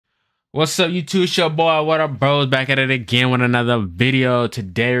What's up, YouTube? It's your boy, what up, bros? Back at it again with another video.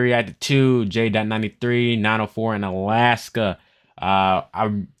 Today, reacted to jay.93, 904 in Alaska.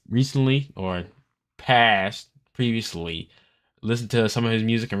 I recently, or previously, listened to some of his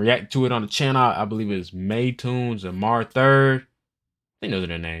music and reacted to it on the channel. I believe it's May Tunes and Mar 3rd. I think those are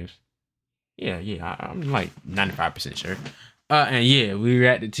their names. Yeah, I'm like 95% sure. And yeah, we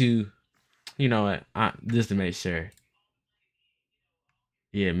reacted to, you know what, just to make sure.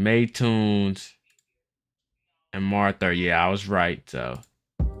 Yeah, May Tunes and Mar 3rd. Yeah, I was right. So,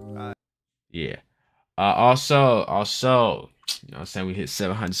 yeah. Also, you know what I'm saying, we hit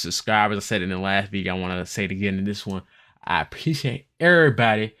 700 subscribers. I said it in the last video. I want to say it again in this one. I appreciate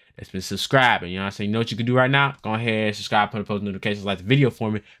everybody that's been subscribing. You know what I'm saying? You know what you can do right now? Go ahead, subscribe, put post notifications, like the video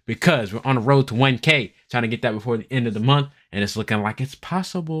for me, because we're on the road to 1K. Trying to get that before the end of the month, and it's looking like it's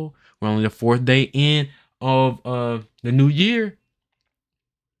possible. We're only the 4th day in of the new year.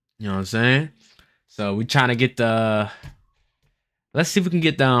 You know what I'm saying? So we're trying to get the... Let's see if we can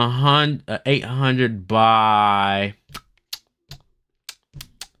get the 800 by...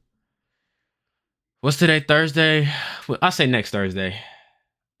 What's today? Thursday? Well, I'll say next Thursday.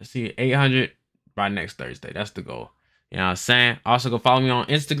 Let's see, 800 by next Thursday. That's the goal. You know what I'm saying? Also, go follow me on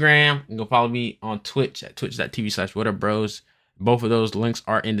Instagram. And go follow me on Twitch at twitch.tv/whatupbros. Both of those links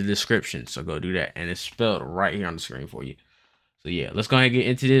are in the description. So go do that. And it's spelled right here on the screen for you. So yeah, let's go ahead and get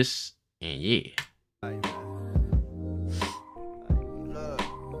into this. And yeah.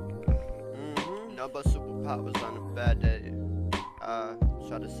 But superpowers on a bad day.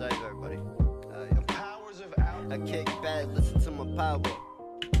 Try to save everybody. I kick back, listen to my power.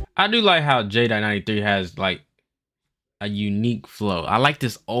 I do like how jay.93 has like a unique flow. I like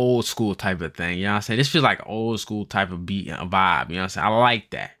this old school type of thing. You know what I'm saying? This feels like old school type of beat and vibe. You know what I'm saying? I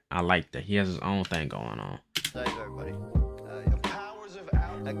like that. I like that. He has his own thing going on. Save everybody.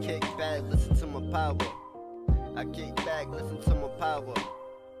 I kick back, listen to my power. I kick back, listen to my power.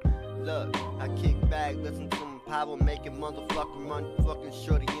 Look, I kick back, listen to my power, make it motherfucking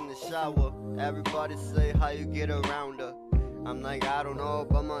shorty in the shower. Everybody say how you get around her. I'm like, I don't know,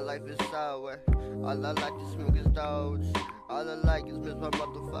 but my life is sour. All I like to smoke is doge. All I like is miss my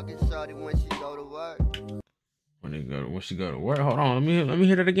motherfucking shorty when she go to work. When she go to work? Hold on, let me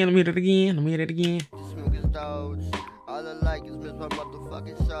hit it again. Let me hit it again. Smoke is doge. All I like is miss my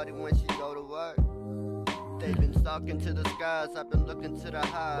motherfucking shorty when she go to work. They've been stalking to the skies, I've been looking to the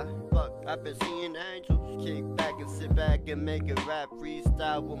high. Fuck, I've been seeing angels. Kick back and sit back and make it rap.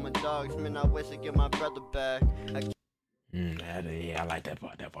 Freestyle with my dogs, man, I wish I get my brother back. Yeah, I like that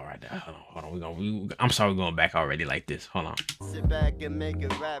part right there. Hold on. I'm sorry, we're going back already like this. Hold on. Sit back and make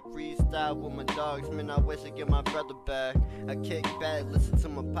it rap. Freestyle with my dogs, man, I wish I get my brother back. I kick back, listen to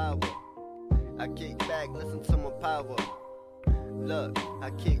my power. I kick back, listen to my power. Look,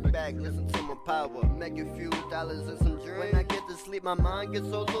 I kick back, listen to my power. Make a few dollars and some dreams. When I get to sleep, my mind gets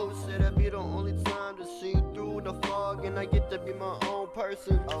so lucid. It'll be the only time to see through the fog, and I get to be my own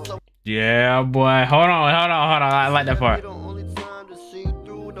person. So yeah, boy. Hold on. I like that part. the only time to see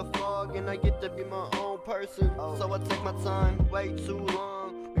through the fog, and I get to be my own person. So I take my time, way too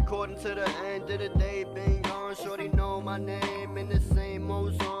long. Recording to the end of the day, been gone. Shorty know my name in the same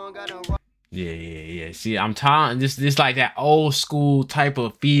old song. I done. Yeah. See, I'm telling this like that old school type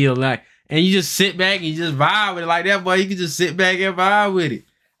of feel, like, and you just sit back and you just vibe with it like that, boy. You can just sit back and vibe with it.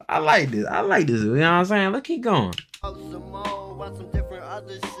 I like this. You know what I'm saying? Let's keep going. Some more, want some different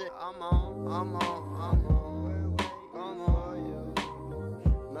other shit. I'm on. Come on, yeah.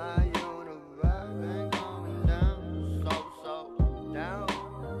 My universe been going down, so down.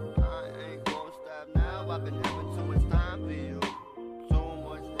 I ain't gonna stop now. I've been having too much time for you.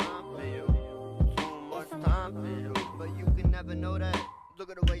 But you can never know that. Look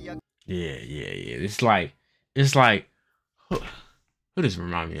at the way y'all. Yeah. It's like who does it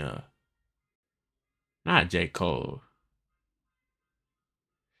remind me of? Not J. Cole.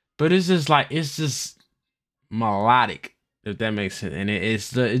 But it's just melodic, if that makes sense. And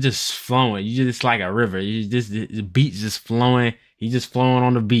it's just flowing. It's like a river. The beat's just flowing. He's just flowing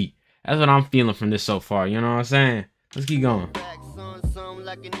on the beat. That's what I'm feeling from this so far. You know what I'm saying? Let's keep going.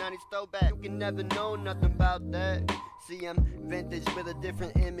 Like a 90s throwback. You can never know nothing about that. See, I'm vintage with a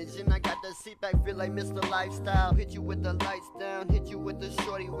different image, and I got that seat back, feel like Mr. Lifestyle. Hit you with the lights down, hit you with the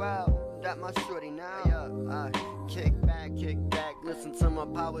shorty wow. That my shorty now. Yeah, I kick back, listen to my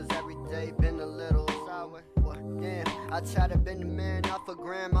powers every day. Been a little sour. Damn, I try to bend the man off a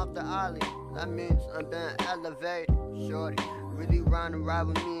gram off the alley. That means I'm been elevated. Shorty, really ride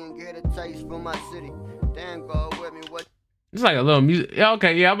with me and get a taste for my city. Damn, go with me. What? It's like a little music. Yeah,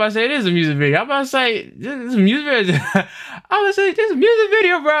 okay, yeah, I'm about to say it is a music video. I'm about to say this is a music video. I'm about to say this is a music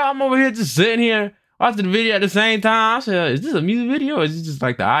video, bro. I'm over here just sitting here watching the video at the same time. I said, is this a music video or is it just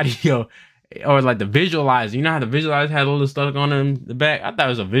like the audio or like the visualizer? You know how the visualizer has all this stuff on in the back? I thought it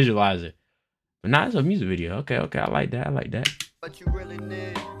was a visualizer. But now it's a music video. Okay, I like that. I like that. What you really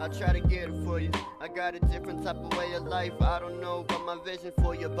need, I'll try to get it for you. I got a different type of way of life. I don't know about my vision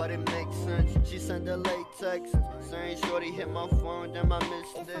for you, but it makes sense. She sent a late text saying shorty hit my phone, then I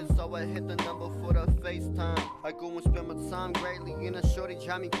missed it. So I hit the number for the FaceTime. I go and spend my time greatly, and a shorty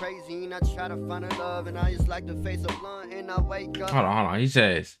drive me crazy. And I try to find her love, and I just like the face of blunt, and I wake up. Hold on. He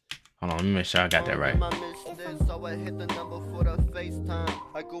says, hold on, let me make sure I got that right. So I hit the number for the FaceTime.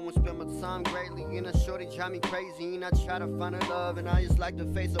 I go and spend my time greatly, and a shorty drive me crazy. And I try to find her love, and I just like the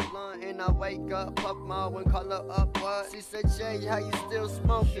face of blunt. And I wake up, puff my and call her up, what? She said, Jay, how you still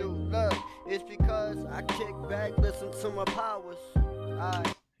smoking? Look, it's because I kick back, listen to my powers.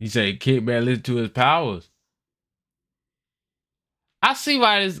 He said kick back, listen to his powers. I see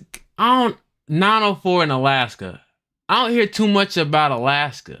why this, 904 in Alaska. I don't hear too much about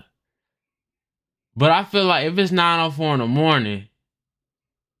Alaska. But I feel like if it's 9:04 in the morning,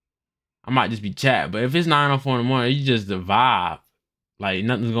 I might just be chatting. But if it's 9:04 in the morning, you just the vibe. Like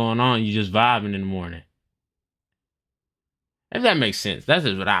nothing's going on, you just vibing in the morning. If that makes sense. That's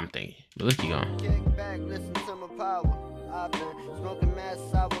just what I'm thinking. But let's keep going. Kick back, listen to my power. I've been smoking mad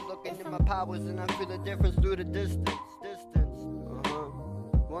sour, looking at my powers, and I feel the difference through the distance.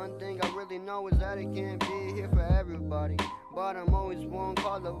 One thing I really know is that it can't be here for everybody. But I'm always one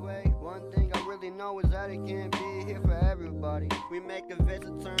call away. One thing I really know is that it can't be here for everybody. We make a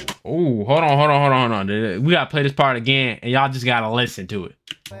visit turn. Oh, hold on. We gotta play this part again, and y'all just gotta listen to it.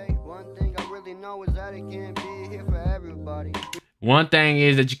 One thing I really know is that it can't be here for everybody. One thing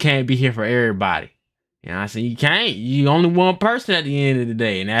is that you can't be here for everybody. You know what I'm saying? You can't. You only one person at the end of the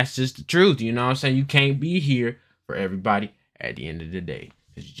day, and that's just the truth. You know what I'm saying? You can't be here for everybody at the end of the day.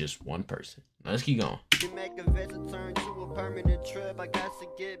 It's just one person. Now let's keep going. You make a visit turn to a permanent trip. I got to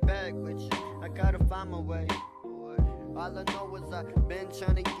get back with you. I gotta find my way. All I know is I've been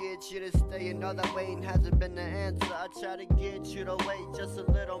trying to get you to stay another way and hasn't been the answer. I try to get you to wait just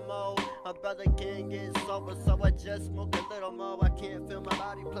a little more. My brother can't get sober, so I just smoke a little more. I can't feel my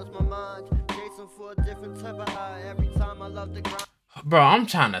body plus my mind. Chasing for a different type of high. Every time I love the grind. Bro, I'm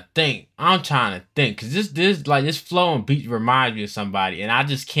trying to think. Cause this flow and beat reminds me of somebody, and I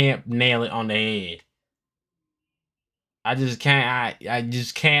just can't nail it on the head. I just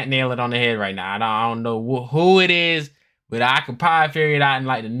can't nail it on the head right now. I don't know who it is, but I could probably figure it out in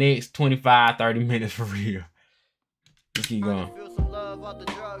like the next 25-30 minutes for real. Let's keep going. Feel some love off the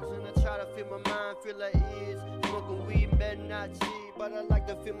drugs, and I try to feel my mind, feel at ease. Smoking weed, better not cheat, but I like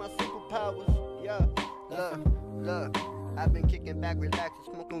to feel my superpowers. Yeah, look. I've been kicking back,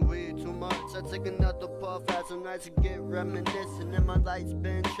 relaxing, smoking weed too much. I take another puff, had some nights to get reminiscent, and my lights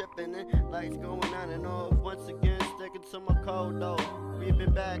been tripping, and lights going on and off. Once again, sticking to my code, though. We've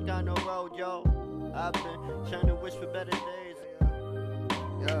been back on the road, yo. I've been trying to wish for better days.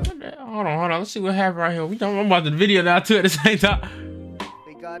 Yeah. Hold on. Let's see what happened right here. I'm about the video now too at the same time.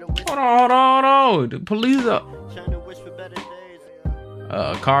 We gotta wish. Hold on. The police up. Trying to wish for better days.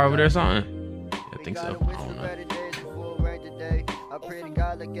 A car over there, or something. I think so. I don't know. I pray to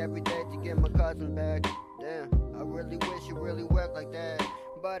God like every day to get my cousin back. Damn, I really wish it really worked like that,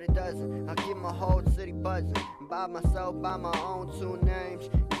 but it doesn't. I keep my whole city buzzing. By myself, by my own two names.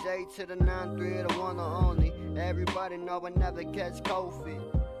 Jay.93, the one and only. Everybody know I never catch COVID.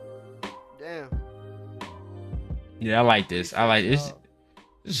 Damn. Yeah, I like this. This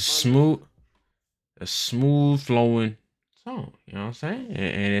is a smooth flowing song. You know what I'm saying?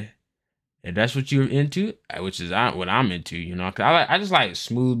 And if that's what you're into, which is what I'm into, you know, cause I just like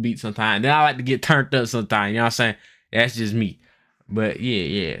smooth beats sometimes. Then I like to get turned up sometimes. You know what I'm saying? That's just me. But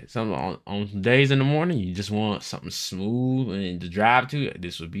yeah. Some on some days in the morning, you just want something smooth and to drive to.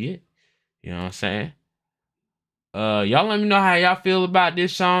 This would be it. You know what I'm saying? Y'all let me know how y'all feel about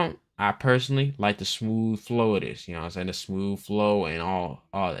this song. I personally like the smooth flow of this. You know what I'm saying? The smooth flow and all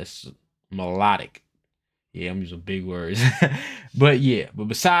that's melodic. Yeah, I'm using big words. But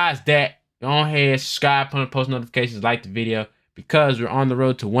besides that, go ahead, subscribe, put on post notifications, like the video, because we're on the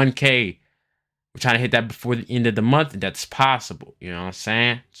road to 1K. We're trying to hit that before the end of the month, and that's possible. You know what I'm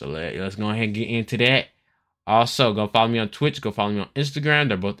saying? So let's go ahead and get into that. Also, go follow me on Twitch. Go follow me on Instagram.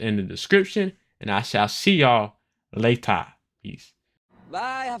 They're both in the description. And I shall see y'all later. Peace.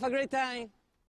 Bye. Have a great time.